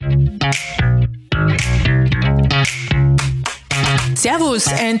Servus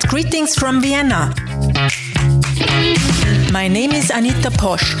and greetings from Vienna. My name is Anita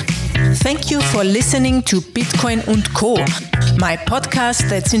Posch. Thank you for listening to Bitcoin & Co., my podcast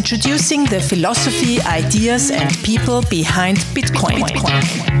that's introducing the philosophy, ideas and people behind Bitcoin.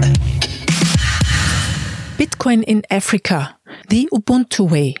 Bitcoin in Africa, the Ubuntu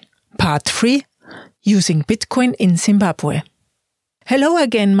way, Part 3, using Bitcoin in Zimbabwe. Hello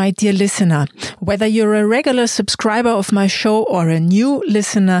again, my dear listener. Whether you're a regular subscriber of my show or a new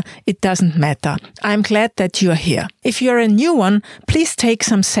listener, it doesn't matter. I'm glad that you're here. If you're a new one, please take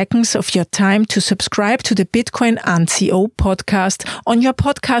some seconds of your time to subscribe to the Bitcoin & Co podcast on your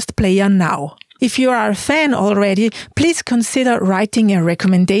podcast player now. If you are a fan already, please consider writing a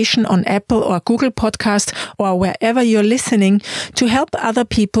recommendation on Apple or Google Podcast or wherever you're listening to help other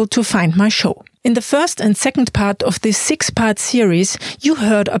people to find my show. In the first and second part of this 6-part series, you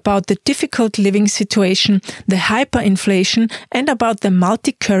heard about the difficult living situation, the hyperinflation, and about the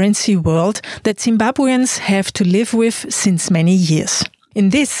multi-currency world that Zimbabweans have to live with since many years.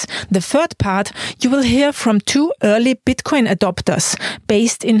 In this, the third part, you will hear from 2 early Bitcoin adopters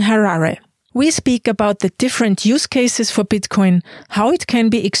based in Harare. We speak about the different use cases for Bitcoin, how it can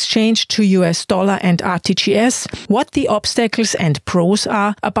be exchanged to US dollar and RTGS, what the obstacles and pros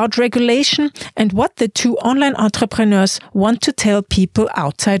are about regulation, and what the 2 online entrepreneurs want to tell people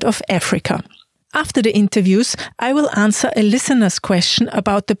outside of Africa. After the interviews, I will answer a listener's question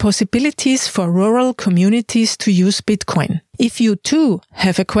about the possibilities for rural communities to use Bitcoin. If you too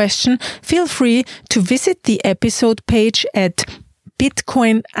have a question, feel free to visit the episode page at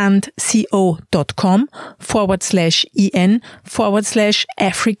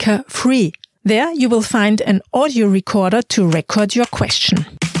bitcoinandco.com/en/Africa free. There you will find an audio recorder to record your question.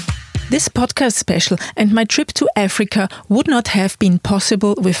 This podcast special and my trip to Africa would not have been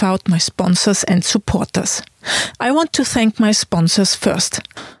possible without my sponsors and supporters. I want to thank my sponsors first.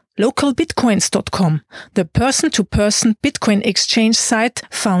 Localbitcoins.com, the person-to-person Bitcoin exchange site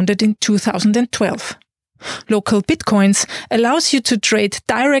founded in 2012. Local Bitcoins allows you to trade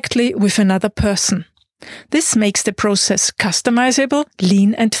directly with another person. This makes the process customizable,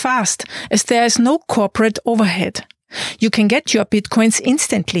 lean and fast, as there is no corporate overhead. You can get your Bitcoins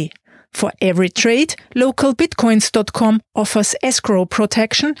instantly. For every trade, localbitcoins.com offers escrow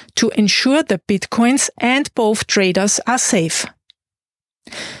protection to ensure the Bitcoins and both traders are safe.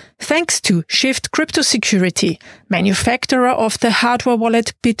 Thanks to Shift Crypto Security, manufacturer of the hardware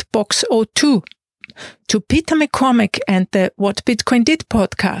wallet BitBox02, to Peter McCormack and the What Bitcoin Did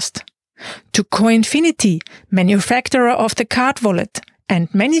podcast, to Coinfinity, manufacturer of the card wallet, and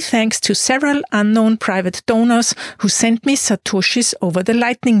many thanks to several unknown private donors who sent me Satoshis over the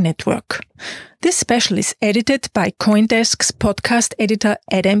Lightning Network. This special is edited by CoinDesk's podcast editor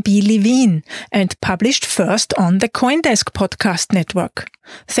Adam B. Levine and published first on the CoinDesk podcast network.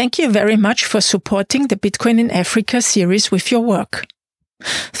 Thank you very much for supporting the Bitcoin in Africa series with your work.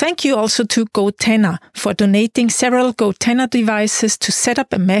 Thank you also to GoTenna for donating several GoTenna devices to set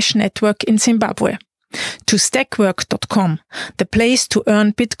up a mesh network in Zimbabwe. To Stackwork.com, the place to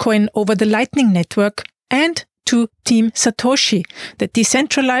earn Bitcoin over the Lightning Network, and to Team Satoshi, the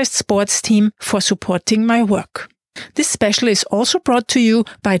decentralized sports team, for supporting my work. This special is also brought to you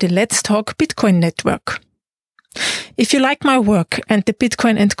by the Let's Talk Bitcoin Network. If you like my work and the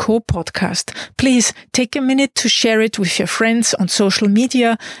Bitcoin & Co podcast, please take a minute to share it with your friends on social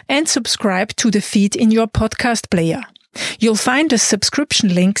media and subscribe to the feed in your podcast player. You'll find the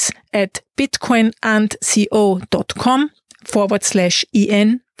subscription links at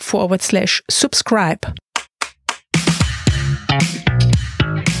bitcoinandco.com/en/subscribe.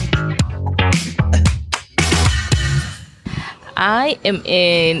 I am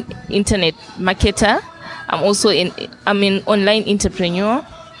an internet marketer. I'm an online entrepreneur.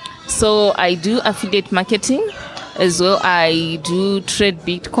 So I do affiliate marketing as well. I do trade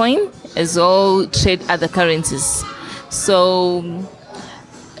Bitcoin as well, trade other currencies. So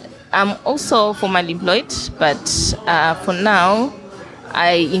I'm also formally employed, but for now,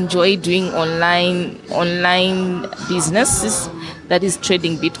 I enjoy doing online businesses, that is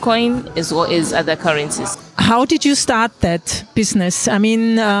trading Bitcoin as well as other currencies. How did you start that business? I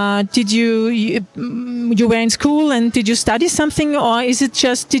mean, did you were in school and did you study something, or is it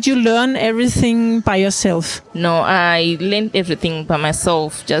just, did you learn everything by yourself? No, I learned everything by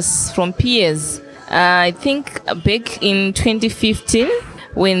myself, just from peers. I think back in 2015,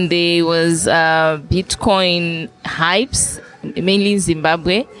 when there was Bitcoin hypes, mainly in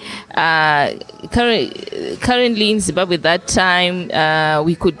Zimbabwe. Currently in Zimbabwe, that time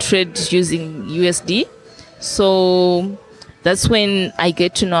we could trade using USD. So that's when I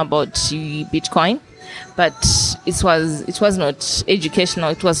get to know about Bitcoin. but it was not educational.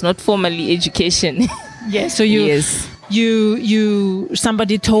 It was not formally education. Yeah. So yes.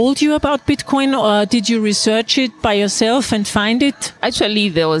 Somebody told you about Bitcoin, or did you research it by yourself and find it? Actually,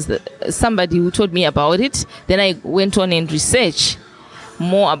 there was somebody who told me about it. Then I went on and researched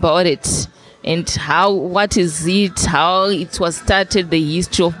more about it and what is it, how it was started, the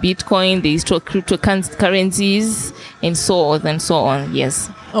history of Bitcoin, the history of cryptocurrencies, and so on and so on.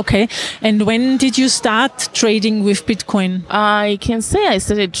 Yes. Okay. And when did you start trading with Bitcoin? I can say I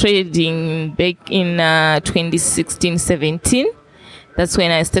started trading back in 2016-17. That's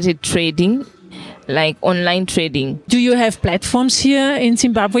when I started trading, like online trading. Do you have platforms here in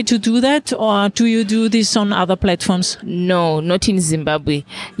Zimbabwe to do that, or do you do this on other platforms? No, not in Zimbabwe.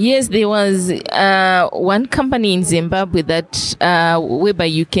 Yes, there was one company in Zimbabwe that whereby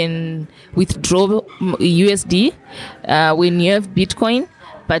you can withdraw USD when you have Bitcoin,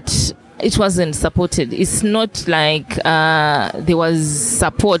 but it wasn't supported. It's not like there was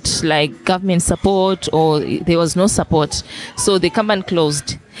support, like government support, or there was no support. So the company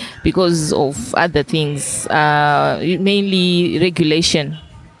closed because of other things, mainly regulation.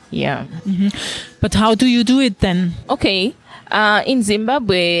 Yeah. Mm-hmm. But how do you do it then? Okay. In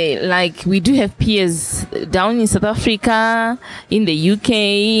Zimbabwe, like we do have peers down in South Africa, in the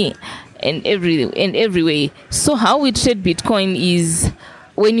UK, and everywhere. So how we trade Bitcoin is,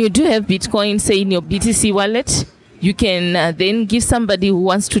 when you do have Bitcoin, say in your BTC wallet, you can then give somebody who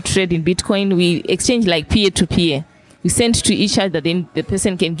wants to trade in Bitcoin. We exchange like peer-to-peer. We send to each other, then the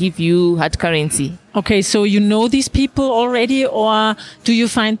person can give you hard currency. Okay, so you know these people already, or do you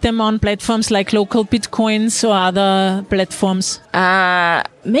find them on platforms like Local Bitcoins or other platforms?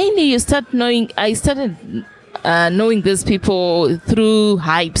 Mainly I started knowing these people through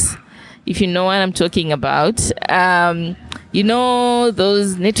hypes, if you know what I'm talking about. You know,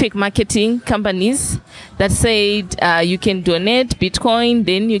 those network marketing companies that said you can donate Bitcoin,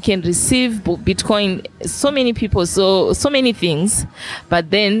 then you can receive Bitcoin. So many people, so many things.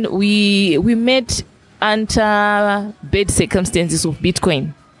 But then we met under bad circumstances of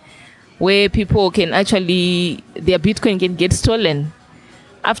Bitcoin, where people can actually, their Bitcoin can get stolen.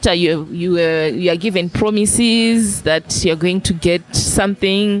 After you are given promises that you're going to get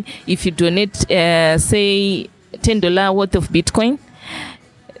something if you donate, say, $10 worth of Bitcoin,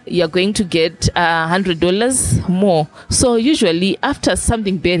 you're going to get $100 more. So usually after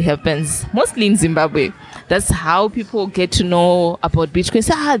something bad happens, mostly in Zimbabwe, that's how people get to know about Bitcoin.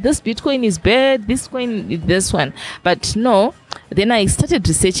 Say, this Bitcoin is bad, this coin is this one. But no, then I started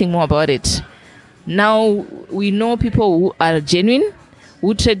researching more about it. Now we know people who are genuine,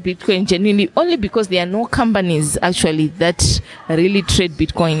 who trade Bitcoin genuinely, only because there are no companies actually that really trade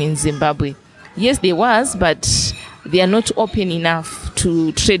Bitcoin in Zimbabwe. Yes, there was, but they are not open enough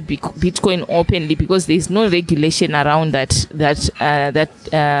to trade Bitcoin openly because there is no regulation around that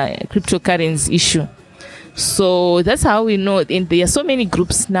cryptocurrency issue. So that's how we know. And there are so many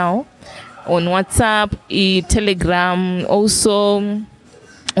groups now on WhatsApp, Telegram, also on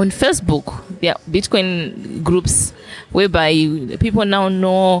Facebook. There are Bitcoin groups whereby people now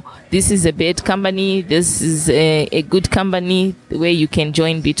know this is a bad company, this is a good company where you can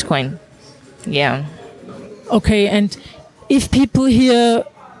join Bitcoin. Yeah. Okay, and if people here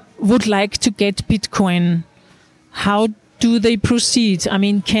would like to get Bitcoin, how do they proceed? I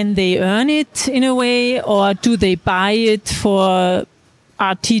mean, can they earn it in a way, or do they buy it for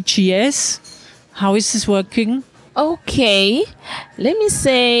RTGS? How is this working? Okay, let me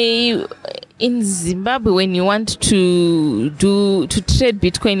say, in Zimbabwe, when you want to trade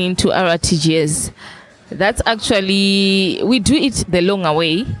Bitcoin into RTGS, that's actually, we do it the longer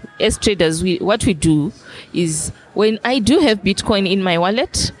way. As traders, what we do is, when I do have Bitcoin in my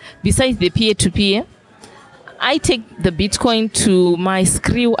wallet, besides the peer-to-peer, I take the Bitcoin to my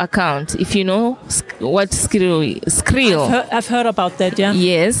Skrill account. If you know what Skrill. I've heard about that, yeah.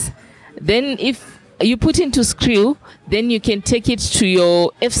 Yes. Then if you put into Skrill, then you can take it to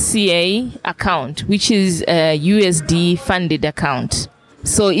your FCA account, which is a USD funded account.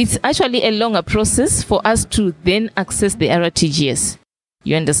 So it's actually a longer process for us to then access the RTGS.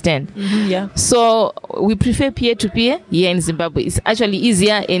 You understand? Mm-hmm, yeah. So we prefer peer-to-peer here in Zimbabwe. It's actually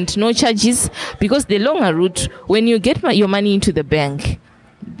easier and no charges, because the longer route, when you get your money into the bank,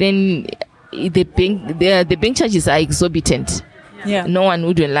 then the bank charges are exorbitant. Yeah. No one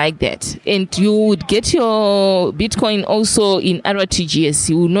wouldn't like that. And you would get your Bitcoin also in RTGS.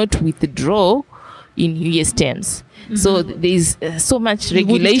 You will not withdraw in US terms. So there's so much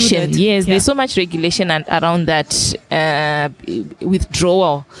regulation. Yes, there's so much regulation around that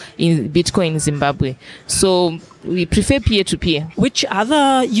withdrawal in Bitcoin in Zimbabwe. So we prefer peer-to-peer. Which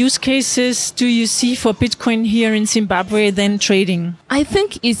other use cases do you see for Bitcoin here in Zimbabwe than trading? I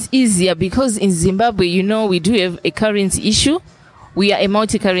think it's easier because in Zimbabwe, we do have a currency issue. We are a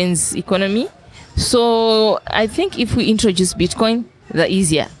multi-currency economy. So I think if we introduce Bitcoin, they're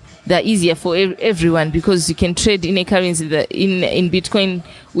easier for everyone because you can trade in a currency in Bitcoin,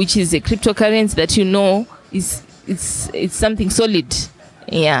 which is a cryptocurrency that it's something solid.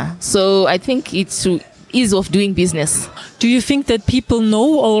 Yeah. So I think it's to ease of doing business. Do you think that people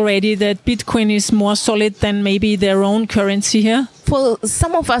know already that Bitcoin is more solid than maybe their own currency here? For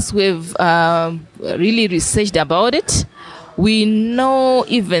some of us who have really researched about it, we know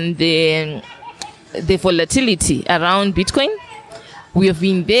even the volatility around Bitcoin. We have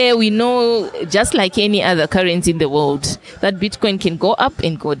been there. We know, just like any other currency in the world, that Bitcoin can go up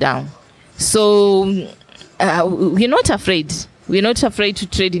and go down. So we're not afraid. We're not afraid to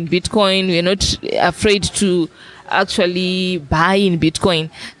trade in Bitcoin. We're not afraid to actually buy in Bitcoin.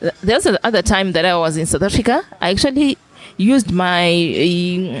 There's another time that I was in South Africa. I actually used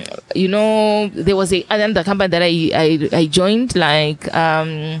my, there was another company that I joined, like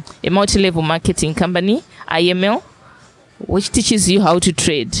a multi-level marketing company, IML, which teaches you how to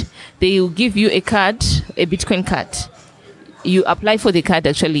trade. They will give you a card, a Bitcoin card. You apply for the card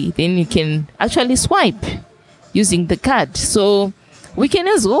actually, then you can actually swipe using the card. So we can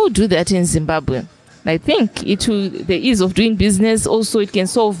as well do that in Zimbabwe. I think the ease of doing business, also it can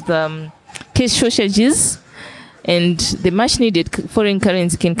solve the cash shortages, and the much needed foreign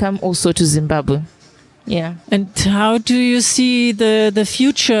currency can come also to Zimbabwe. Yeah. And how do you see the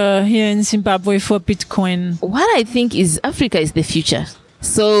future here in Zimbabwe for Bitcoin? What I think is Africa is the future.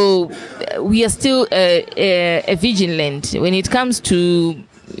 So we are still a vigilant when it comes to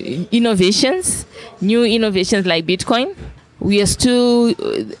innovations, new innovations like Bitcoin. We are still,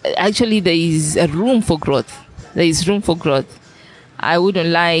 actually there is a room for growth. There is room for growth. I wouldn't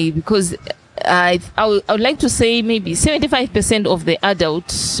lie, because I would like to say maybe 75% of the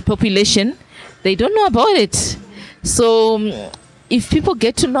adult population, they don't know about it. So if people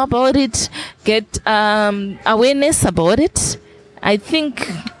get to know about it, get awareness about it, I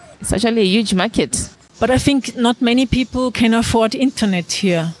think it's actually a huge market. But I think not many people can afford internet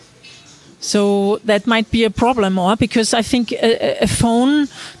here. So that might be a problem, or because I think a phone,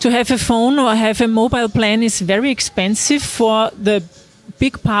 to have a phone or have a mobile plan is very expensive for the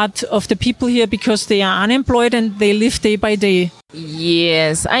big part of the people here, because they are unemployed and they live day by day.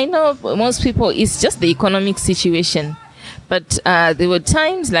 Yes, I know most people, it's just the economic situation. But there were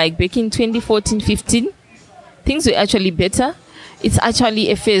times like back in 2014-15, things were actually better. It's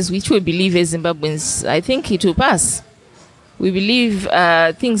actually a phase which we believe as Zimbabweans, I think it will pass. We believe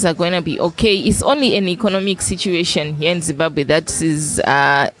things are going to be okay. It's only an economic situation here in Zimbabwe that is,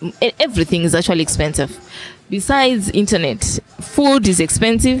 everything is actually expensive. Besides internet, food is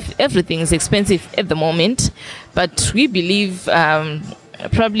expensive. Everything is expensive at the moment. But we believe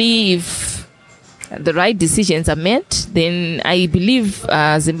probably if the right decisions are made, then I believe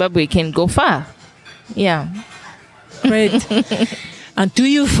Zimbabwe can go far. Yeah. Great. And do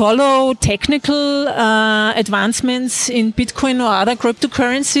you follow technical advancements in Bitcoin or other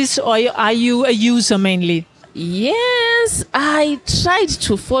cryptocurrencies, or are you a user mainly? Yes, I tried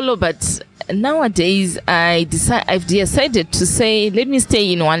to follow, but nowadays I've decided to say, let me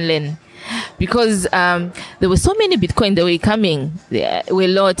stay in one lane. Because there were so many Bitcoin that were coming. There were a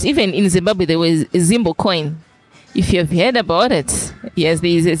lot. Even in Zimbabwe, there was a Zimbo coin. If you have heard about it, yes,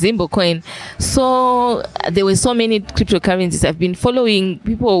 there is a Zimbo coin. So there were so many cryptocurrencies. I've been following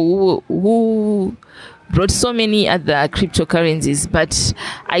people who brought so many other cryptocurrencies, but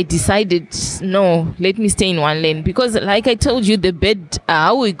I decided, no, let me stay in one lane. Because like I told you,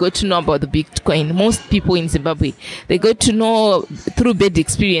 how we got to know about the Bitcoin, most people in Zimbabwe, they got to know through bad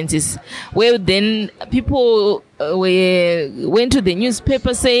experiences, where then people went to the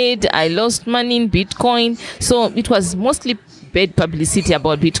newspaper, said, I lost money in Bitcoin. So it was mostly bad publicity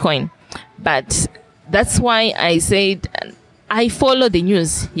about Bitcoin. But that's why I said, I follow the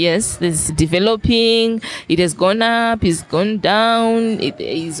news. Yes, it's developing. It has gone up. It's gone down. It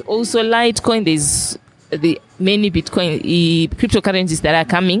is also Litecoin. There's the many Bitcoin cryptocurrencies that are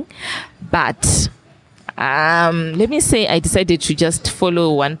coming. But let me say, I decided to just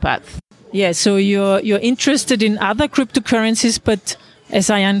follow one path. Yeah. So you're interested in other cryptocurrencies, but as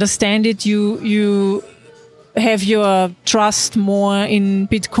I understand it, you have your trust more in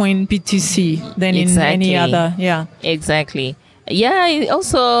Bitcoin BTC than in any other. Yeah. Exactly. Yeah,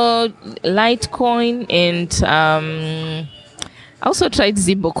 also Litecoin, and I also tried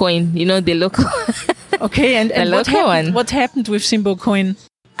Zimbabwe, the local. Okay, and what happened with Zimbabwe?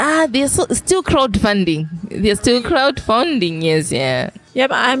 They're still crowdfunding. Yes, yeah. Yeah,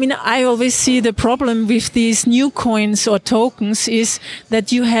 but I always see the problem with these new coins or tokens is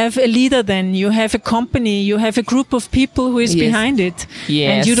that you have a leader then, you have a company, you have a group of people who is behind it.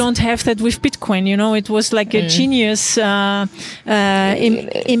 Yes. And you don't have that with Bitcoin, it was like a genius,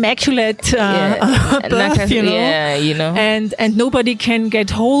 immaculate birth, And nobody can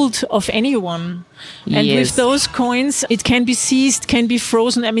get hold of anyone. And with those coins, it can be seized, can be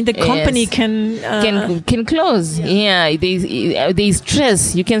frozen. The company can close. Yeah, there's stress.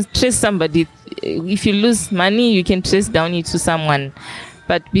 You can stress somebody. If you lose money, you can trace down it to someone.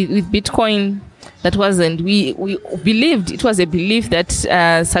 But with Bitcoin, that wasn't. We believed, it was a belief that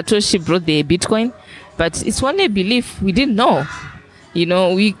Satoshi brought the Bitcoin, but it's only a belief. We didn't know.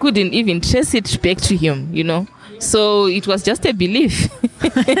 We couldn't even trace it back to him. So it was just a belief.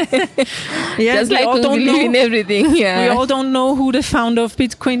 Just like we believe in everything. Yeah. We all don't know who the founder of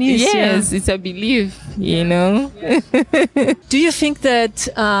Bitcoin is. Yes, it's a belief, Do you think that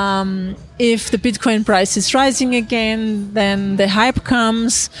if the Bitcoin price is rising again, then the hype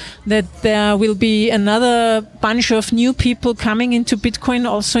comes, that there will be another bunch of new people coming into Bitcoin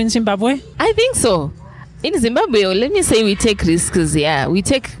also in Zimbabwe? I think so. In Zimbabwe, let me say we take risks. Yeah, we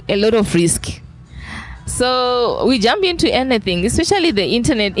take a lot of risk. So we jump into anything, especially the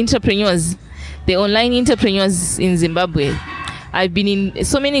internet entrepreneurs, the online entrepreneurs in Zimbabwe. I've been in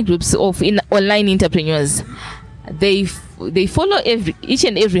so many groups of online entrepreneurs. They follow each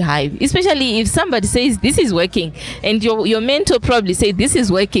and every hype, especially if somebody says this is working and your mentor probably say this is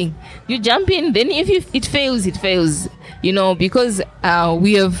working. You jump in, then if it fails, it fails. Because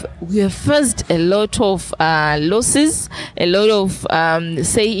we have faced a lot of losses, a lot of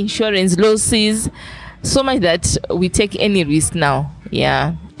say insurance losses. So much that we take any risk now.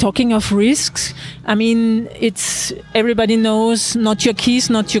 Yeah. Talking of risks, it's everybody knows not your keys,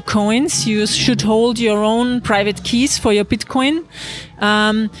 not your coins. You should hold your own private keys for your Bitcoin.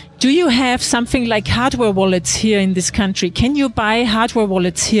 Do you have something like hardware wallets here in this country? Can you buy hardware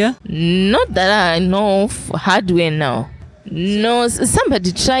wallets here? Not that I know of hardware now. No,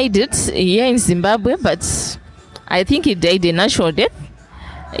 somebody tried it here in Zimbabwe, but I think it died a natural death.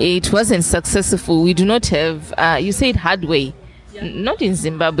 It wasn't successful. We do not have, you said hardware. Yeah. Not in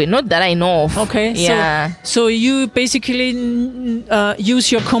Zimbabwe, not that I know of. Okay, yeah. So you basically use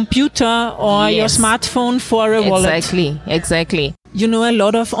your computer or your smartphone for a wallet. Exactly. You know a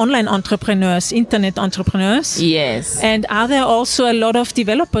lot of online entrepreneurs, internet entrepreneurs. Yes. And are there also a lot of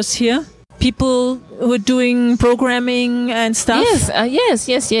developers here? People who are doing programming and stuff?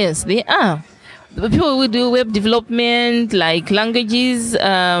 Yes, they are. The people who do web development, like languages,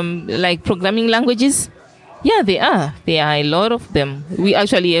 like programming languages. Yeah, they are. There are a lot of them. We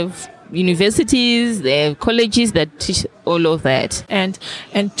actually have universities, there are colleges that teach all of that. And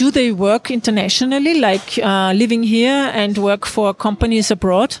do they work internationally, like living here and work for companies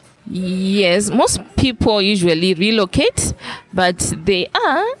abroad? Yes, most people usually relocate, but they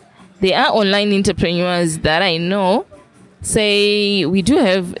are online entrepreneurs that I know. Say we do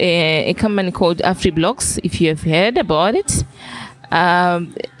have a company called AfriBlocks, if you have heard about it.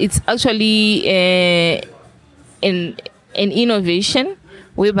 It's actually an innovation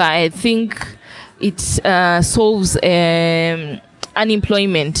whereby I think it solves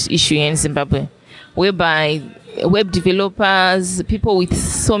unemployment issue in Zimbabwe, whereby web developers, people with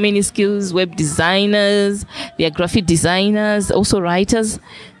so many skills, web designers, they are graphic designers, also writers.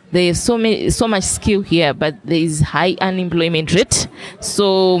 There's so much skill here, but there is high unemployment rate.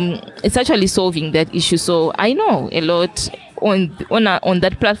 So it's actually solving that issue. So I know a lot on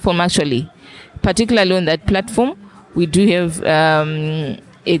that platform, actually. Particularly on that platform, we do have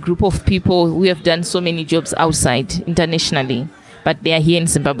a group of people who have done so many jobs outside internationally, but they are here in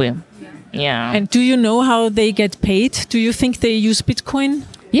Zimbabwe. Yeah. And do you know how they get paid? Do you think they use Bitcoin?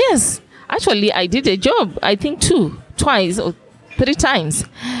 Yes. Actually, I did a job, I think twice or 3 times.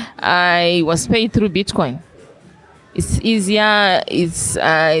 I was paid through Bitcoin. It's easier.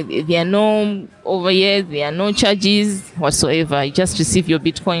 There are no over here. There are no charges whatsoever. You just receive your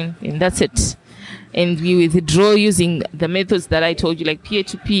Bitcoin and that's it. And we withdraw using the methods that I told you, like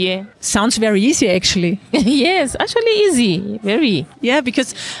peer-to-peer. Sounds very easy, actually. Yes, actually easy. Very. Yeah,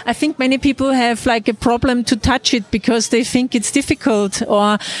 because I think many people have like a problem to touch it because they think it's difficult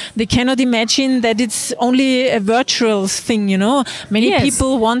or they cannot imagine that it's only a virtual thing, Many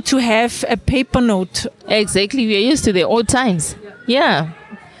people want to have a paper note. Exactly. We are used to the old times. Yeah.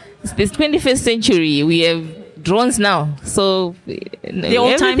 It's the 21st century. We have drones now. So the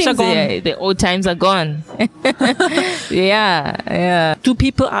old times are gone. The old times are gone. Yeah. Do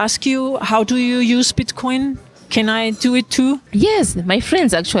people ask you, how do you use Bitcoin? Can I do it too? Yes, my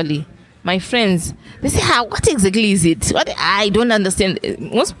friends actually. My friends, they say, what exactly is it? What? I don't understand.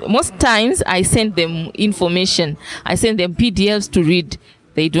 Most times I send them information. I send them PDFs to read.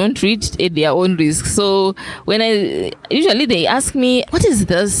 They don't read at their own risk. So usually they ask me, what is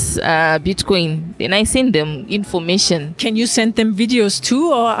this Bitcoin? Then I send them information. Can you send them videos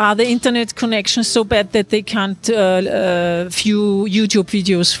too, or are the internet connections so bad that they can't view YouTube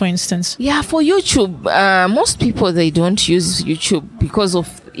videos, for instance? Yeah, for YouTube, most people, they don't use YouTube because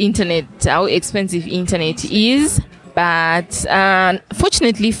of internet, how expensive internet is. But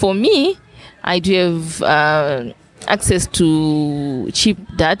fortunately for me, I do have access to cheap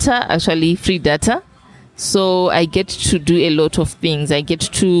data, actually free data. So I get to do a lot of things. I get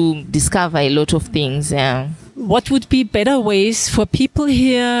to discover a lot of things. Yeah. What would be better ways for people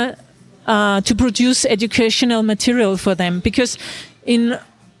here to produce educational material for them? Because in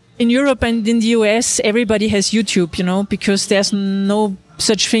Europe and in the US, everybody has YouTube, because there's no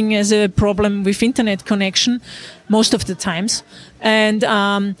such thing as a problem with internet connection most of the times. And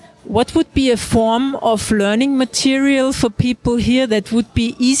what would be a form of learning material for people here that would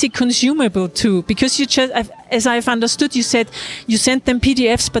be easy consumable too? Because you just, as I've understood, you said you sent them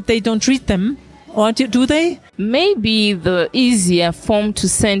PDFs, but they don't read them. Or do they? Maybe the easier form to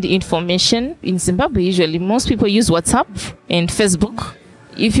send information in Zimbabwe, usually most people use WhatsApp and Facebook.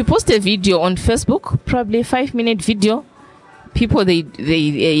 If you post a video on Facebook, probably a 5-minute video, people they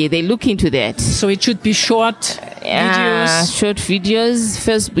look into that. So it should be short videos. Short videos.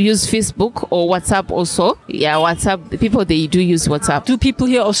 Use Facebook or WhatsApp also. Yeah, WhatsApp. People, they do use WhatsApp. Do people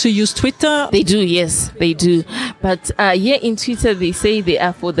here also use Twitter? They do, yes, they do. But here in Twitter, they say they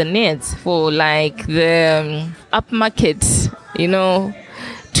are for the nerds, for like the upmarket,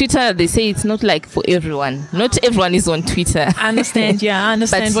 Twitter, they say it's not like for everyone. Not everyone is on Twitter. I understand. Yeah, I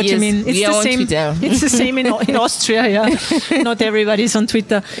understand what you mean. It's the same. It's the same in Austria. Yeah, not everybody's on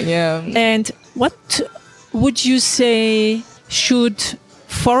Twitter. Yeah. And what would you say should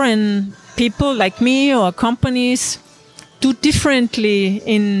foreign people like me or companies do differently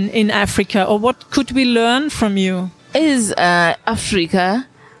in Africa, or what could we learn from you? As Africa,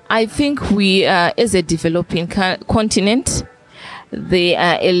 I think we are as a developing continent. There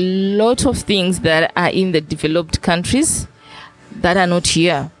are a lot of things that are in the developed countries that are not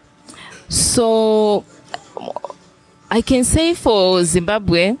here. So I can say for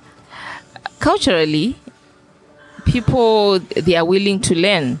Zimbabwe, culturally, people, they are willing to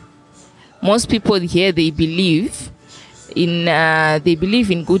learn. Most people here, they believe in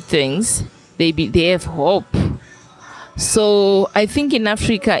good things. They have hope. So I think in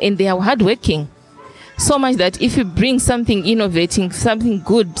Africa, and they are hardworking. So much that if you bring something innovating, something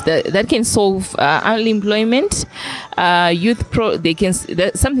good that can solve unemployment, something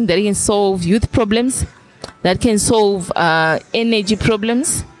that can solve youth problems, that can solve energy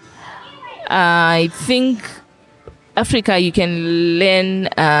problems. I think Africa, you can learn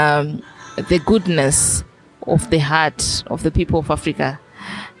the goodness of the heart of the people of Africa.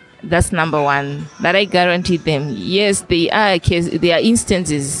 That's number one. That I guarantee them. Yes, there are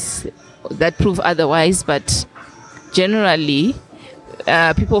instances that prove otherwise, but generally,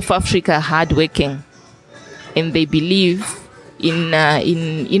 people of Africa are hardworking, and they believe in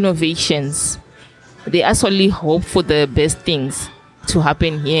innovations. They actually hope for the best things to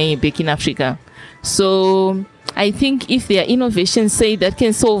happen here back in Africa. So I think if there are innovations, say, that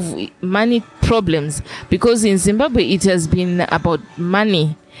can solve money problems, because in Zimbabwe it has been about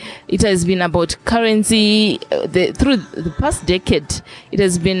money. It has been about currency. Through the past decade, it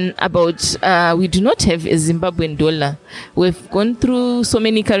has been about, we do not have a Zimbabwean dollar. We've gone through so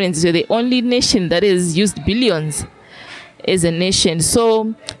many currencies. We're the only nation that has used billions as a nation.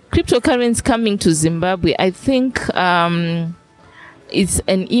 So cryptocurrency coming to Zimbabwe, I think it's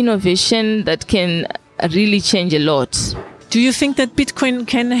an innovation that can really change a lot. Do you think that Bitcoin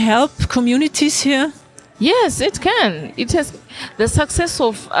can help communities here? Yes, it can. It has the success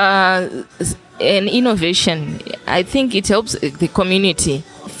of an innovation. I think it helps the community.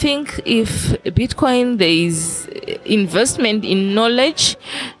 I think if Bitcoin, there is investment in knowledge,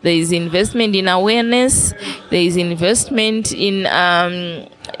 there is investment in awareness, there is investment in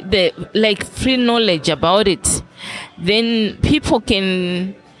free knowledge about it, then people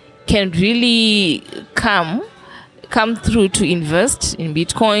can really come through to invest in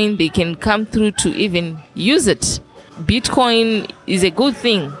Bitcoin. They can come through to even use it. Bitcoin is a good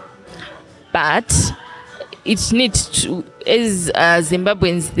thing, but it needs to, as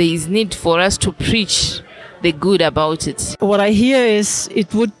Zimbabweans, there is need for us to preach the good about it. What I hear is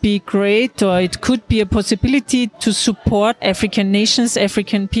it would be great, or it could be a possibility to support African nations,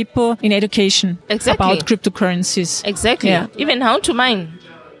 African people in education about cryptocurrencies. Exactly. Yeah. Even how to mine.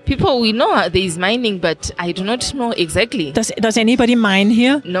 People, we know there is mining, but I do not know exactly. Does anybody mine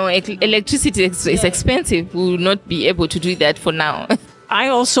here? No, electricity is expensive. We will not be able to do that for now. I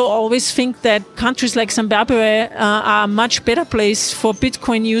also always think that countries like Zimbabwe are a much better place for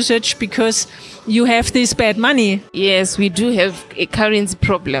Bitcoin usage because you have this bad money. Yes, we do have a currency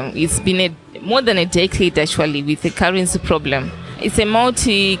problem. It's been more than a decade actually with a currency problem. It's a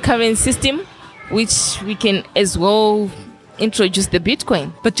multi-currency system which we can as well introduce the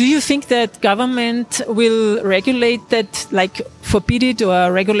Bitcoin. But do you think that government will regulate that, like forbid it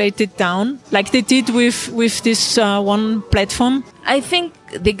or regulate it down, like they did with this one platform? I think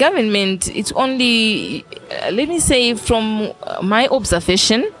the government, it's only, let me say from my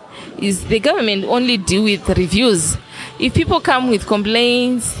observation, is the government only deal with reviews. If people come with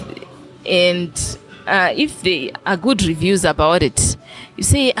complaints and if they are good reviews about it, you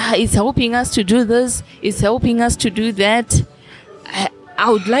say, it's helping us to do this, it's helping us to do that. I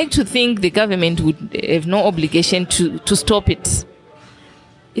would like to think the government would have no obligation to stop it.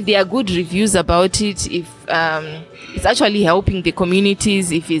 If there are good reviews about it, if it's actually helping the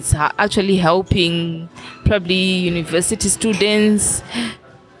communities, if it's actually helping probably university students,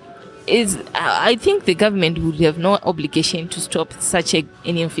 I think the government would have no obligation to stop such an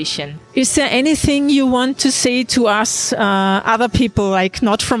innovation. Is there anything you want to say to us, other people, like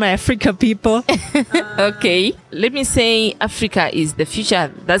not from Africa people? Okay. Let me say Africa is the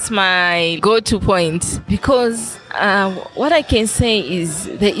future. That's my go-to point. Because what I can say is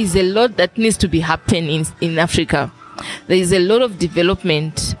there is a lot that needs to be happening in Africa. There is a lot of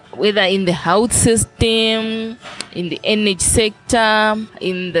development, whether in the health system, in the energy sector,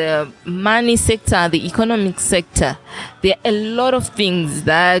 in the money sector, the economic sector. There are a lot of things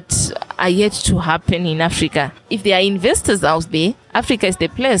that are yet to happen in Africa. If there are investors out there, Africa is the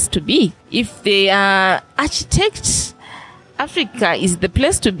place to be. If they are architects, Africa is the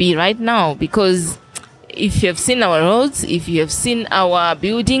place to be right now, because if you have seen our roads, if you have seen our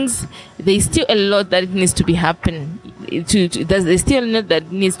buildings, there's still a lot that needs to be happen. There's still a lot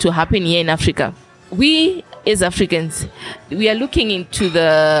that needs to happen here in Africa. We, as Africans, we are looking into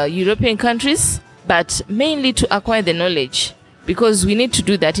the European countries, but mainly to acquire the knowledge, because we need to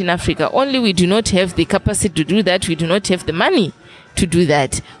do that in Africa. Only we do not have the capacity to do that. We do not have the money to do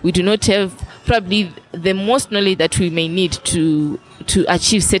that. We do not have probably the most knowledge that we may need to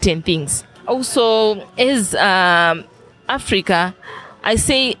achieve certain things. Also, as Africa, I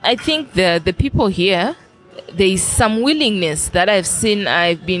think the people here, there is some willingness that I've seen.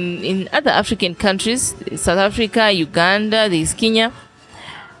 I've been in other African countries, South Africa, Uganda, there is Kenya.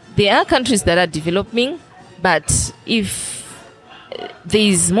 There are countries that are developing, but if there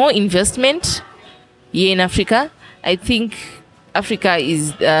is more investment here in Africa, I think Africa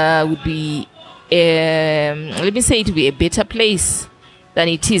would be, let me say, it would be a better place than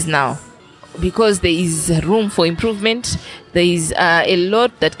it is now. Because there is room for improvement, there is a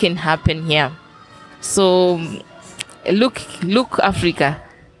lot that can happen here. So, look, Africa.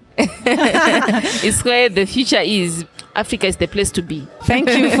 It's where the future is. Africa is the place to be. Thank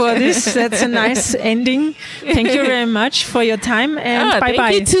you for this. That's a nice ending. Thank you very much for your time, and bye-bye.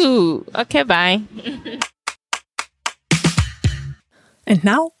 Thank you too. Okay, bye. And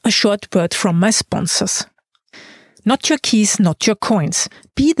now, a short word from my sponsors. Not your keys, not your coins.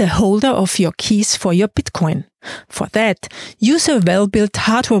 Be the holder of your keys for your Bitcoin. For that, use a well-built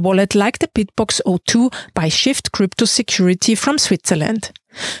hardware wallet like the Bitbox O2 by Shift Crypto Security from Switzerland.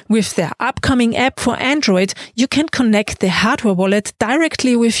 With their upcoming app for Android, you can connect the hardware wallet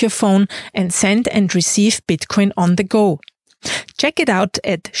directly with your phone and send and receive Bitcoin on the go. Check it out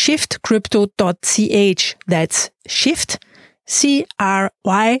at shiftcrypto.ch. That's Shift,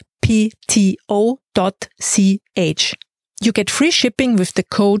 CRYPTO.ch. You get free shipping with the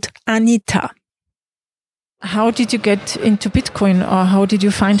code ANITA. How did you get into Bitcoin, or how did you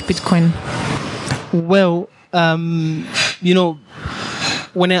find Bitcoin? Well,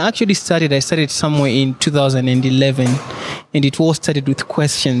 when I actually started, I started somewhere in 2011, and it all started with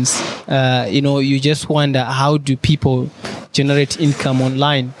questions. You just wonder, how do people generate income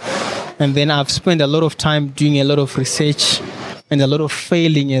online? And then I've spent a lot of time doing a lot of research and a lot of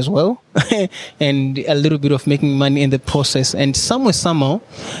failing as well, and a little bit of making money in the process. And somehow,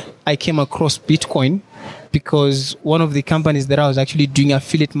 I came across Bitcoin because one of the companies that I was actually doing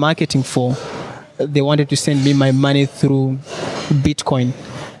affiliate marketing for, they wanted to send me my money through Bitcoin.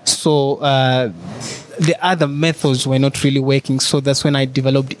 So the other methods were not really working. So that's when I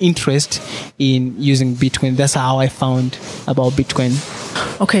developed interest in using Bitcoin. That's how I found about Bitcoin.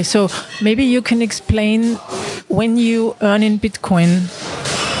 Okay, so maybe you can explain, when you earn in Bitcoin,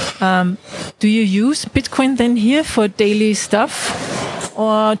 do you use Bitcoin then here for daily stuff?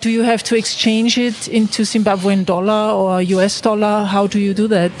 Or do you have to exchange it into Zimbabwean dollar or US dollar? How do you do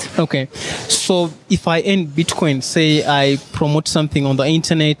that? Okay, so if I earn Bitcoin, say I promote something on the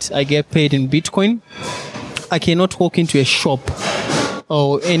internet, I get paid in Bitcoin, I cannot walk into a shop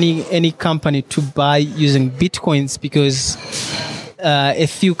or any company to buy using Bitcoins, because a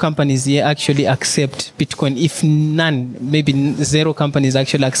few companies here actually accept Bitcoin. If none, maybe 0 companies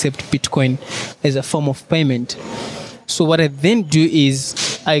actually accept Bitcoin as a form of payment. So what I then do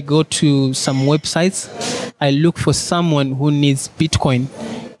is I go to some websites, I look for someone who needs Bitcoin,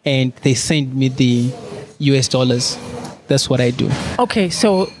 and they send me the US dollars. That's what I do. Okay,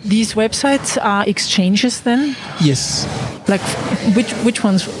 so these websites are exchanges then? Yes. Like which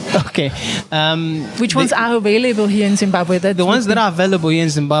ones? Okay. Which ones are available here in Zimbabwe? The ones that are available here in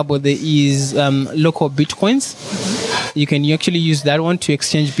Zimbabwe, there is local Bitcoins. Mm-hmm. You can actually use that one to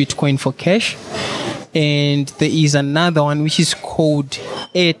exchange Bitcoin for cash. And there is another one which is called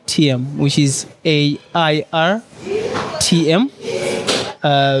AIRTM, which is AIRTM.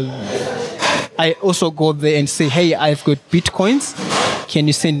 I also go there and say, hey, I've got Bitcoins. Can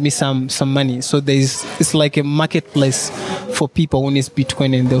you send me some money? So it's like a marketplace for people who need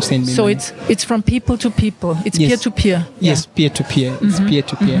Bitcoin, and they'll send me money. So it's from people to people. It's peer-to-peer. Yes, peer-to-peer. Mm-hmm. It's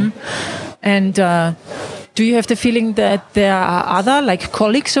peer-to-peer. Mm-hmm. And do you have the feeling that there are other, like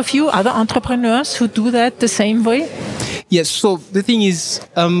colleagues of you, other entrepreneurs who do that the same way? Yes, so the thing is,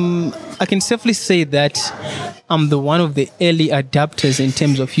 I can safely say that I'm the one of the early adapters in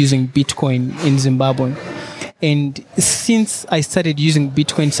terms of using Bitcoin in Zimbabwe. And since I started using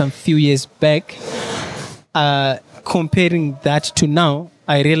Bitcoin some few years back, comparing that to now,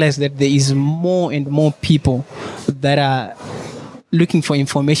 I realized that there is more and more people that are looking for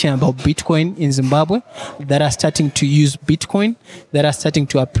information about Bitcoin in Zimbabwe, that are starting to use Bitcoin, that are starting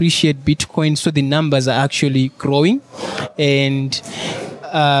to appreciate Bitcoin. So the numbers are actually growing, and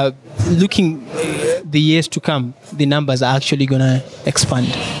looking the years to come, the numbers are actually going to expand.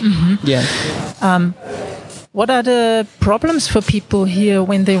 Mm-hmm. Yeah. What are the problems for people here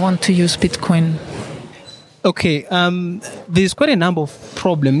when they want to use Bitcoin? Okay, there's quite a number of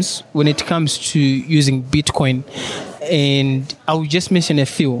problems when it comes to using Bitcoin, and I will just mention a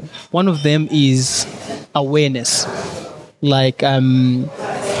few. One of them is awareness. Like, are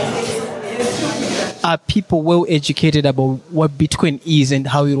people well educated about what Bitcoin is and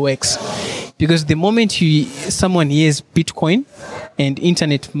how it works? Because the moment someone hears Bitcoin and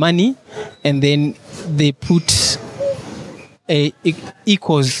internet money, and then they put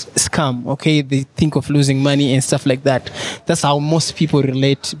equals scam, okay? They think of losing money and stuff like that. That's how most people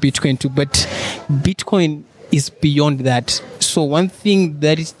relate Bitcoin to. But Bitcoin is beyond that. So one thing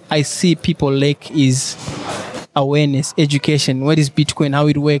that I see people lack is awareness, education. What is Bitcoin? How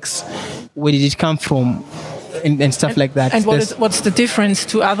it works? Where did it come from? And stuff like that. And what's the difference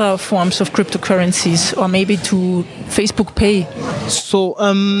to other forms of cryptocurrencies, or maybe to Facebook Pay? So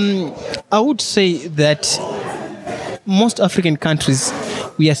I would say that most African countries,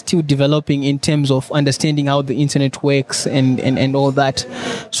 we are still developing in terms of understanding how the internet works and all that.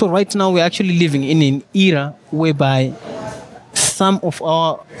 So right now we're actually living in an era whereby some of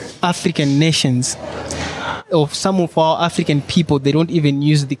our African nations, of some of our African people, they don't even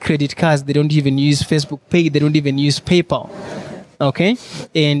use the credit cards, they don't even use Facebook Pay, they don't even use PayPal. Okay?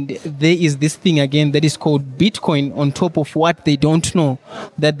 And there is this thing again that is called Bitcoin on top of what they don't know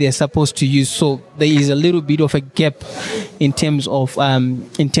that they're supposed to use. So there is a little bit of a gap in terms of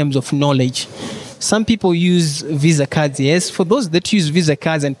knowledge. Some people use Visa cards, yes. For those that use Visa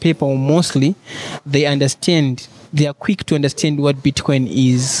cards and PayPal mostly, they are quick to understand what Bitcoin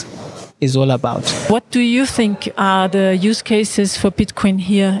is all about. What do you think are the use cases for Bitcoin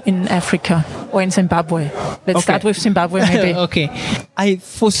here in Africa or in Zimbabwe? Let's start with Zimbabwe maybe. Okay. I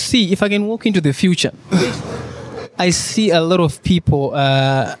foresee, if I can walk into the future, I see a lot of people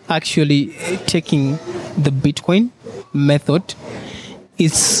actually taking the Bitcoin method.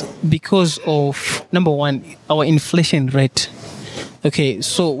 It's because of, number one, our inflation rate. Okay,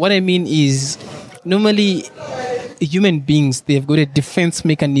 so what I mean is, normally human beings, they've got a defense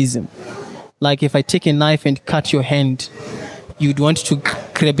mechanism. Like if I take a knife and cut your hand, you'd want to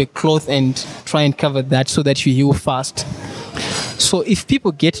grab a cloth and try and cover that so that you heal fast. So if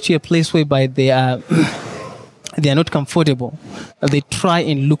people get to a place whereby they are not comfortable, they try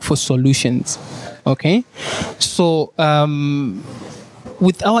and look for solutions. Okay? So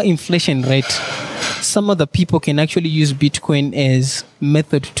with our inflation rate, some other people can actually use Bitcoin as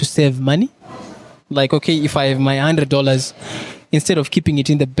method to save money. Like, okay, if I have my $100, instead of keeping it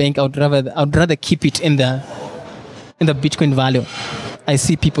in the bank, I'd rather keep it in the Bitcoin value. I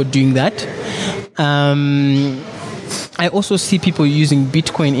see people doing that. I also see people using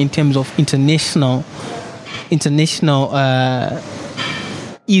Bitcoin in terms of international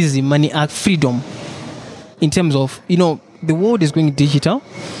easy money freedom. In terms of, the world is going digital.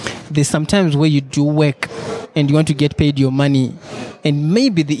 There's sometimes where you do work and you want to get paid your money, and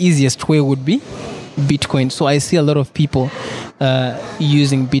maybe the easiest way would be Bitcoin. So I see a lot of people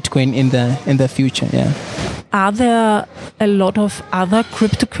using Bitcoin in the future. Yeah. Are there a lot of other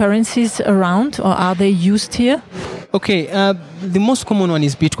cryptocurrencies around, or are they used here? Okay, the most common one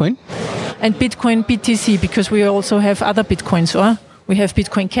is Bitcoin. And Bitcoin BTC, because we also have other Bitcoins, or we have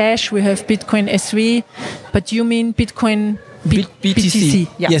Bitcoin Cash, we have Bitcoin SV, but you mean Bitcoin BTC?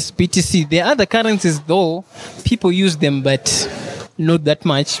 Yeah. Yes, BTC. There are other currencies though, people use them, but not that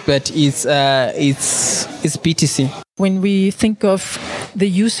much. But it's BTC. When we think of the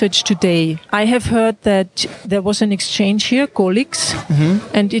usage today, I have heard that there was an exchange here, Golix,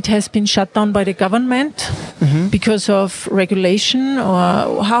 and it has been shut down by the government because of regulation.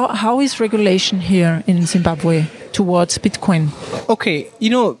 Or how is regulation here in Zimbabwe towards Bitcoin? Okay,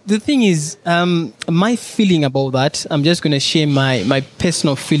 the thing is, my feeling about that, I'm just going to share my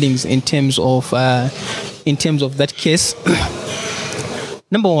personal feelings in terms of that case.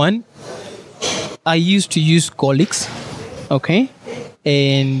 Number one, I used to use Golix, okay?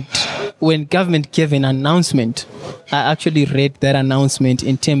 And when government gave an announcement, I actually read that announcement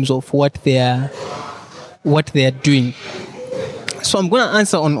in terms of what they are doing. So I'm going to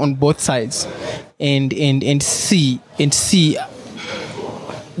answer on both sides and see.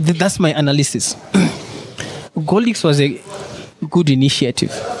 That's my analysis. Golix was a good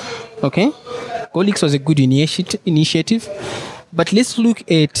initiative, okay? Golix was a good initiative. But let's look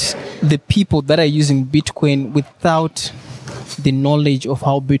at the people that are using Bitcoin without the knowledge of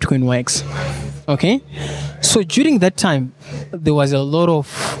how Bitcoin works. Okay? So during that time, there was a lot of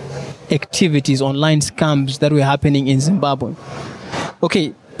activities, online scams that were happening in Zimbabwe.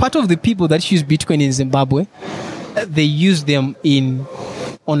 Okay, part of the people that use Bitcoin in Zimbabwe, they use them in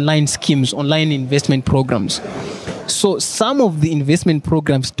online schemes, online investment programs. So some of the investment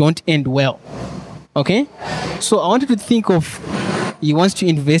programs don't end well. Okay? So I wanted to think of, he wants to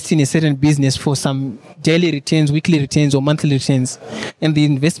invest in a certain business for some daily returns, weekly returns, or monthly returns, and the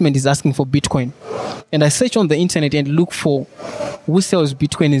investment is asking for Bitcoin. And I search on the internet and look for who sells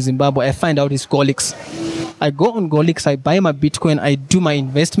Bitcoin in Zimbabwe. I find out it's Golix. I go on Golix, I buy my Bitcoin, I do my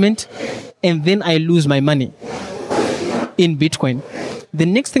investment, and then I lose my money in Bitcoin. The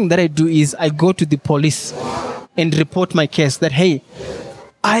next thing that I do is I go to the police and report my case that, hey,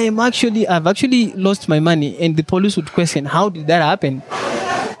 I've actually lost my money. And the police would question, how did that happen?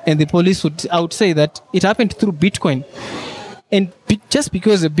 And the police I would say that it happened through Bitcoin. And just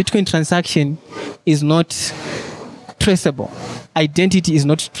because a Bitcoin transaction is not traceable, identity is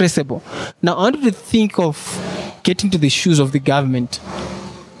not traceable. Now, I wanted to think of getting to the shoes of the government,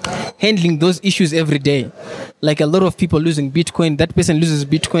 handling those issues every day. Like a lot of people losing Bitcoin, that person loses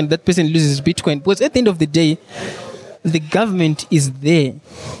Bitcoin, that person loses Bitcoin. Because at the end of the day, the government is there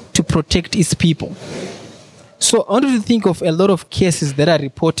to protect its people. So I wanted to think of a lot of cases that are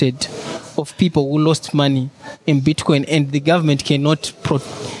reported of people who lost money in Bitcoin, and the government cannot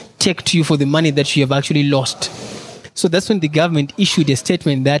protect you for the money that you have actually lost. So that's when the government issued a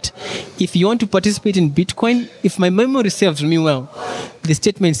statement that if you want to participate in Bitcoin, if my memory serves me well, the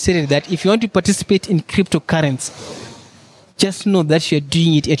statement stated that if you want to participate in cryptocurrency, just know that you're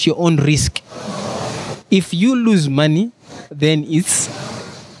doing it at your own risk. If you lose money, then it's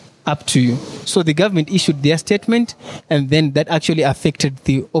up to you. So the government issued their statement, and then that actually affected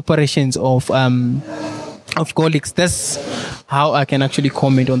the operations of Golix. That's how I can actually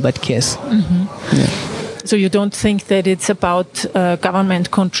comment on that case. Mm-hmm. Yeah. So you don't think that it's about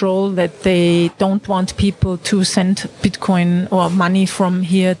government control, that they don't want people to send Bitcoin or money from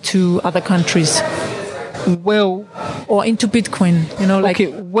here to other countries? Well, or into Bitcoin,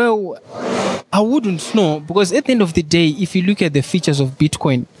 Okay, well, I wouldn't know, because at the end of the day, if you look at the features of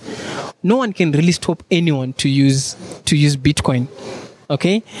Bitcoin, no one can really stop anyone to use Bitcoin.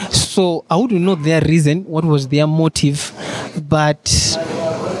 Okay, so I wouldn't know their reason, what was their motive, but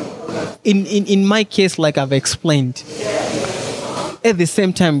in my case, like I've explained, at the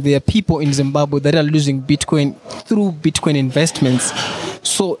same time, there are people in Zimbabwe that are losing Bitcoin through Bitcoin investments.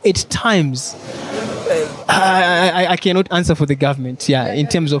 So at times, I cannot answer for the government, in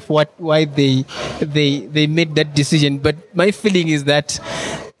terms of why they made that decision. But my feeling is that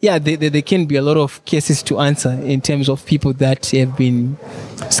yeah, there can be a lot of cases to answer in terms of people that have been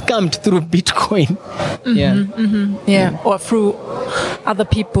scammed through Bitcoin. Yeah, or through other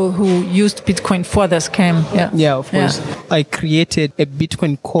people who used Bitcoin for the scam. Yeah, of course. I created a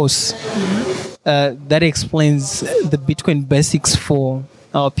Bitcoin course that explains the Bitcoin basics for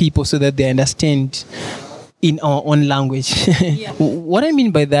our people so that they understand in our own language. What I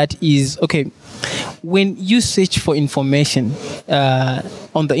mean by that is, okay, when you search for information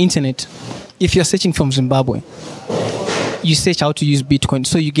on the internet, if you're searching from Zimbabwe, you search how to use Bitcoin.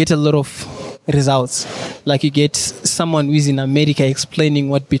 So you get a lot of results. Like you get someone who's in America explaining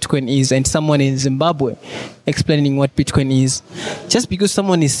what Bitcoin is and someone in Zimbabwe explaining what Bitcoin is. Just because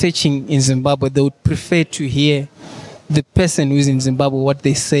someone is searching in Zimbabwe, they would prefer to hear the person who's in Zimbabwe, what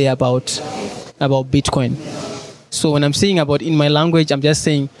they say about Bitcoin. So when I'm saying about in my language, I'm just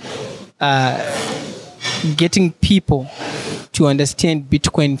saying getting people to understand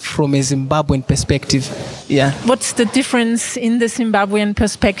Bitcoin from a Zimbabwean perspective. Yeah. What's the difference in the Zimbabwean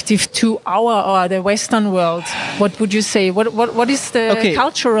perspective to our or the Western world? What would you say? What is the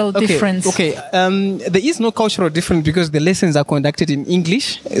cultural difference? There is no cultural difference because the lessons are conducted in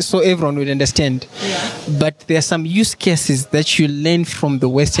English, so everyone would understand. Yeah. But there are some use cases that you learn from the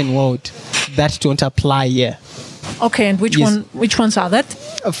Western world that don't apply here. Okay, and which ones are that?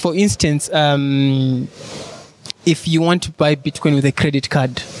 For instance, if you want to buy Bitcoin with a credit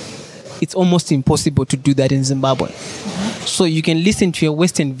card, it's almost impossible to do that in Zimbabwe. So you can listen to a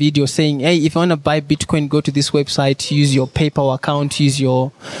Western video saying, hey, if you want to buy Bitcoin, go to this website, use your PayPal account, use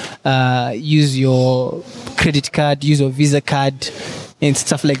your credit card, use your Visa card, and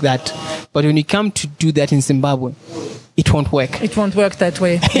stuff like that. But when you come to do that in Zimbabwe, it won't work. It won't work that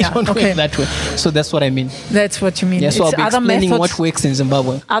way. It won't work that way. So that's what I mean. That's what you mean. Yeah, so I'll be explaining what works in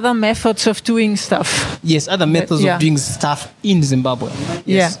Zimbabwe. Other methods of doing stuff. Yes, other methods of doing stuff in Zimbabwe.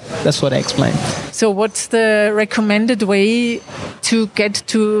 Yes, that's what I explained. So what's the recommended way to get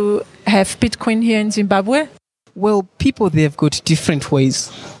to have Bitcoin here in Zimbabwe? Well, people, they've got different ways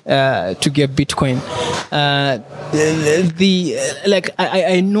to get Bitcoin.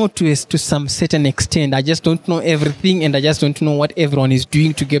 I know to some certain extent. I just don't know everything, and I just don't know what everyone is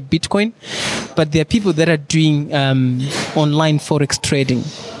doing to get Bitcoin. But there are people that are doing online forex trading.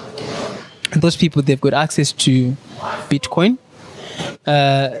 Those people, they've got access to Bitcoin.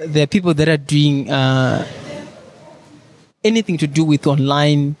 There are people that are doing anything to do with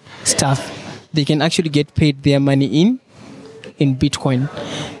online stuff. They can actually get paid their money in Bitcoin.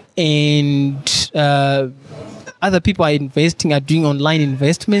 And other people are doing online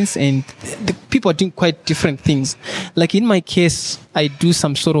investments, and the people are doing quite different things. Like in my case, I do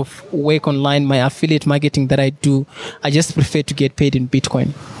some sort of work online, my affiliate marketing that I do. I just prefer to get paid in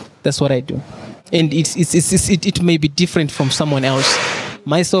Bitcoin. That's what I do. And it may be different from someone else.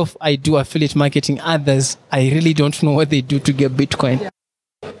 Myself, I do affiliate marketing. Others, I really don't know what they do to get Bitcoin.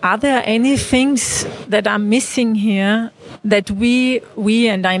 Are there any things that are missing here that we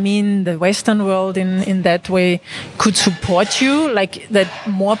and I mean the Western world in that way could support you? Like that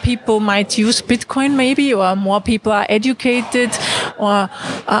more people might use Bitcoin maybe, or more people are educated? Or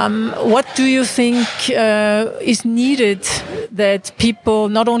what do you think is needed that people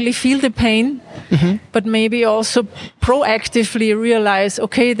not only feel the pain, but maybe also proactively realize,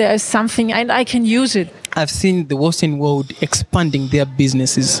 okay, there is something and I can use it? I've seen the Western world expanding their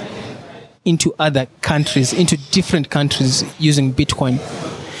businesses into other countries, into different countries using Bitcoin.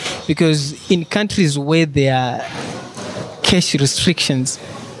 Because in countries where there are cash restrictions,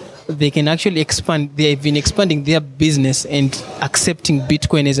 they can actually expand. They've been expanding their business and accepting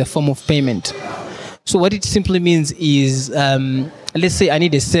Bitcoin as a form of payment. So what it simply means is, let's say I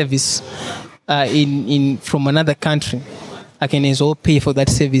need a service from another country. I can as well pay for that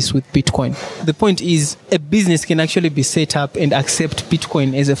service with Bitcoin. The point is, a business can actually be set up and accept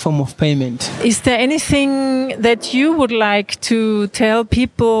Bitcoin as a form of payment. Is there anything that you would like to tell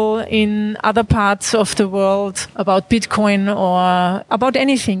people in other parts of the world about Bitcoin or about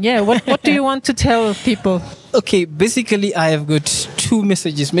anything? Yeah, what do you want to tell people? Okay, basically I have got two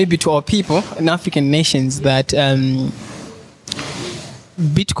messages, maybe to our people in African nations, that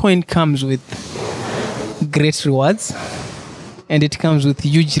Bitcoin comes with great rewards. And it comes with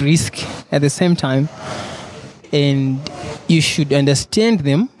huge risk at the same time. And you should understand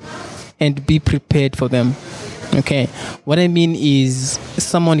them and be prepared for them. Okay. What I mean is,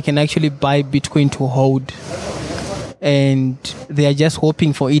 someone can actually buy Bitcoin to hold, and they are just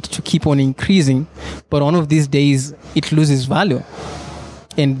hoping for it to keep on increasing. But one of these days, it loses value.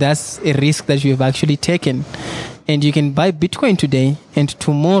 And that's a risk that you have actually taken. And you can buy Bitcoin today, and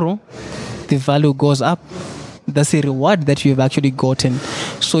tomorrow, the value goes up. That's a reward that you have actually gotten.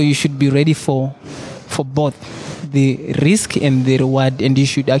 So you should be ready for both the risk and the reward, and you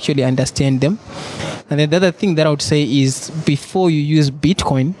should actually understand them. And then the other thing that I would say is, before you use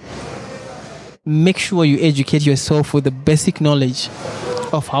Bitcoin, make sure you educate yourself with the basic knowledge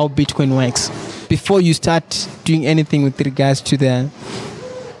of how Bitcoin works before you start doing anything with regards to the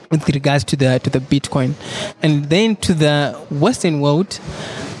Bitcoin. And then to the Western world,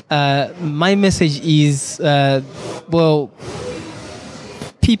 my message is,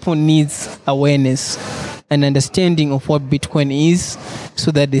 people needs awareness and understanding of what Bitcoin is, so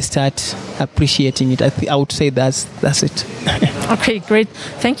that they start appreciating it. I would say that's it. Okay, great.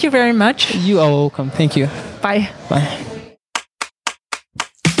 Thank you very much. You are welcome. Thank you. Bye. Bye.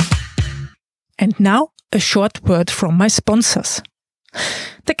 And now, a short word from my sponsors.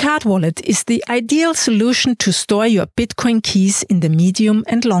 The card wallet is the ideal solution to store your Bitcoin keys in the medium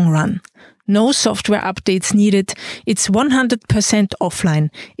and long run. No software updates needed. It's 100% offline.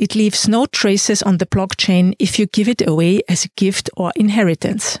 It leaves no traces on the blockchain if you give it away as a gift or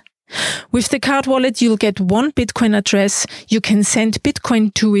inheritance. With the card wallet, you'll get one Bitcoin address. You can send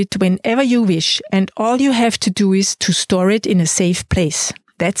Bitcoin to it whenever you wish, and all you have to do is to store it in a safe place.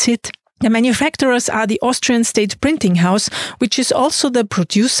 That's it. The manufacturers are the Austrian State Printing House, which is also the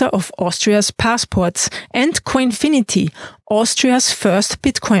producer of Austria's passports, and Coinfinity, Austria's first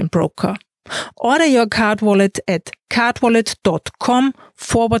Bitcoin broker. Order your card wallet at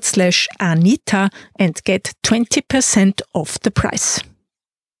cardwallet.com/Anita and get 20% off the price.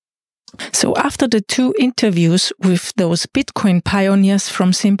 So after the 2 interviews with those Bitcoin pioneers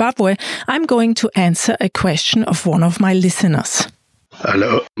from Zimbabwe, I'm going to answer a question of one of my listeners.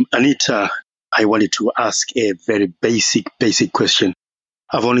 Hello, Anita. I wanted to ask a very basic question.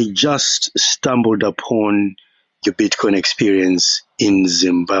 I've only just stumbled upon your Bitcoin experience in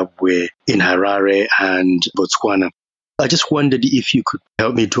Zimbabwe, in Harare and Botswana. I just wondered if you could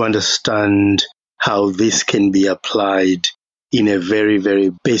help me to understand how this can be applied in a very, very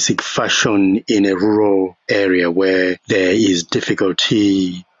basic fashion in a rural area where there is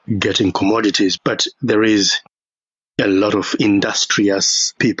difficulty getting commodities, but there is a lot of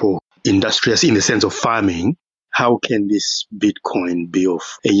industrious people, industrious in the sense of farming. How can this Bitcoin be of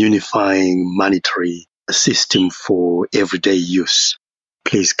a unifying monetary system for everyday use?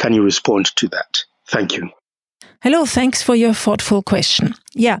 Please, can you respond to that? Thank you. Hello, thanks for your thoughtful question.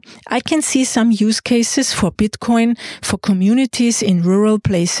 Yeah, I can see some use cases for Bitcoin for communities in rural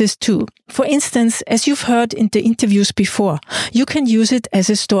places too. For instance, as you've heard in the interviews before, you can use it as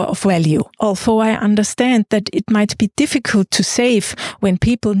a store of value. Although I understand that it might be difficult to save when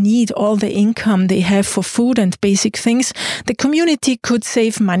people need all the income they have for food and basic things, the community could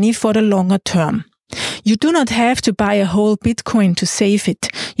save money for the longer term. You do not have to buy a whole Bitcoin to save it.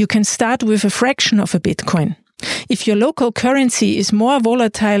 You can start with a fraction of a Bitcoin. If your local currency is more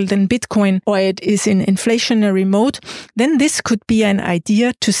volatile than Bitcoin, or it is in inflationary mode, then this could be an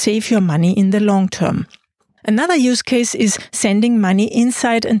idea to save your money in the long term. Another use case is sending money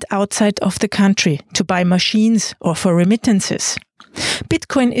inside and outside of the country to buy machines or for remittances.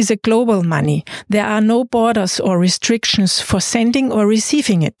 Bitcoin is a global money. There are no borders or restrictions for sending or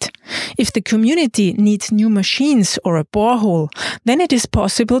receiving it. If the community needs new machines or a borehole, then it is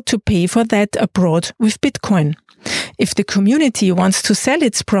possible to pay for that abroad with Bitcoin. If the community wants to sell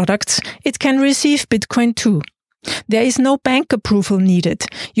its products, it can receive Bitcoin too. There is no bank approval needed.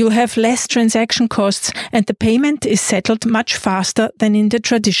 You'll have less transaction costs and the payment is settled much faster than in the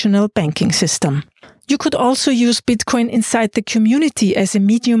traditional banking system. You could also use Bitcoin inside the community as a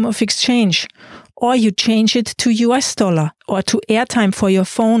medium of exchange. Or you change it to US dollar or to airtime for your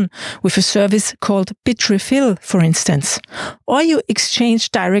phone with a service called Bitrefill, for instance. Or you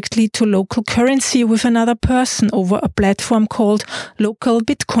exchange directly to local currency with another person over a platform called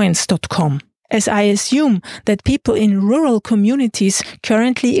localbitcoins.com. As I assume that people in rural communities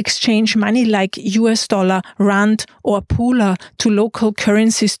currently exchange money like US dollar, rand or pula to local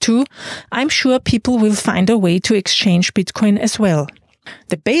currencies too, I'm sure people will find a way to exchange Bitcoin as well.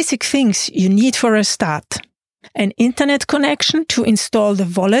 The basic things you need for a start: an internet connection to install the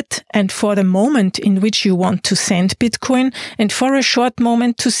wallet and for the moment in which you want to send Bitcoin, and for a short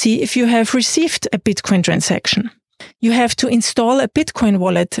moment to see if you have received a Bitcoin transaction. You have to install a Bitcoin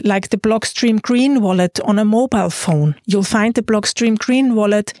wallet like the Blockstream Green wallet on a mobile phone. You'll find the Blockstream Green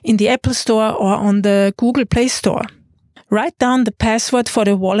wallet in the Apple Store or on the Google Play Store. Write down the password for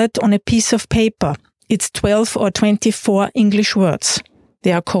the wallet on a piece of paper. It's 12 or 24 English words.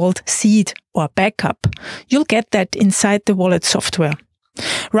 They are called seed or backup. You'll get that inside the wallet software.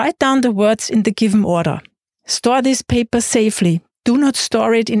 Write down the words in the given order. Store this paper safely. Do not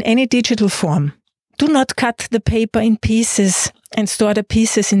store it in any digital form. Do not cut the paper in pieces and store the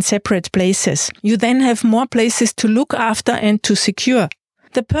pieces in separate places. You then have more places to look after and to secure.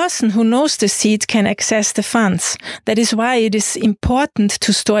 The person who knows the seed can access the funds. That is why it is important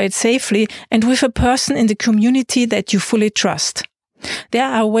to store it safely and with a person in the community that you fully trust. There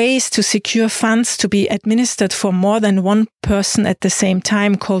are ways to secure funds to be administered for more than one person at the same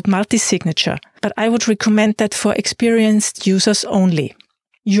time called multi-signature, but I would recommend that for experienced users only.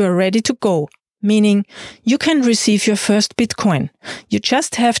 You are ready to go. Meaning, you can receive your first Bitcoin. You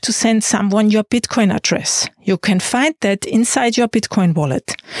just have to send someone your Bitcoin address. You can find that inside your Bitcoin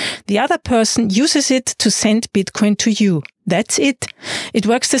wallet. The other person uses it to send Bitcoin to you. That's it. It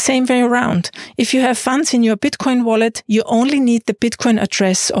works the same way around. If you have funds in your Bitcoin wallet, you only need the Bitcoin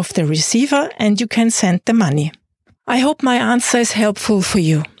address of the receiver and you can send the money. I hope my answer is helpful for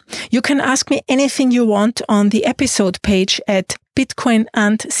you. You can ask me anything you want on the episode page at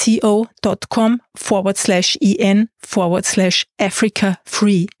bitcoinandco.com/en/Africa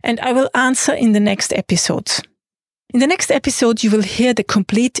free, and I will answer in the next episodes. In the next episode, you will hear the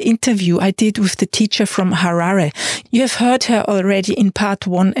complete interview I did with the teacher from Harare. You have heard her already in part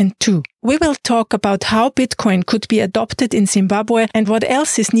 1 and 2. We will talk about how Bitcoin could be adopted in Zimbabwe and what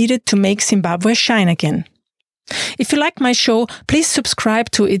else is needed to make Zimbabwe shine again. If you like my show, please subscribe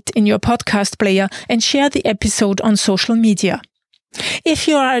to it in your podcast player and share the episode on social media. If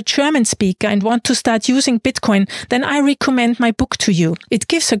you are a German speaker and want to start using Bitcoin, then I recommend my book to you. It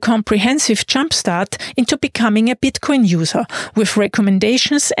gives a comprehensive jumpstart into becoming a Bitcoin user with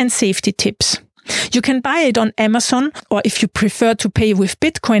recommendations and safety tips. You can buy it on Amazon, or if you prefer to pay with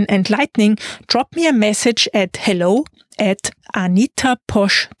Bitcoin and Lightning, drop me a message at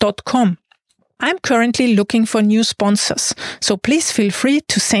hello@anitaposch.com. I'm currently looking for new sponsors, so please feel free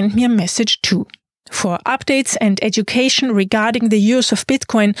to send me a message too. For updates and education regarding the use of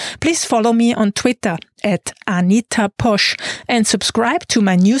Bitcoin, please follow me on Twitter @AnitaPosch and subscribe to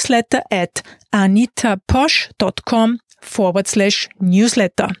my newsletter at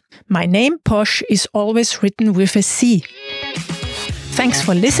anitaposch.com/newsletter. My name, Posch, is always written with a C. Thanks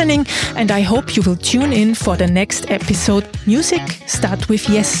for listening, and I hope you will tune in for the next episode. Music start with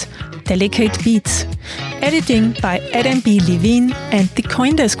Yes, Delicate Beats. Editing by Adam B. Levine and the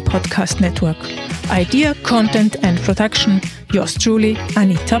Coindesk Podcast Network. Idea, content and production, yours truly,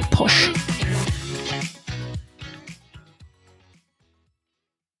 Anita Posch.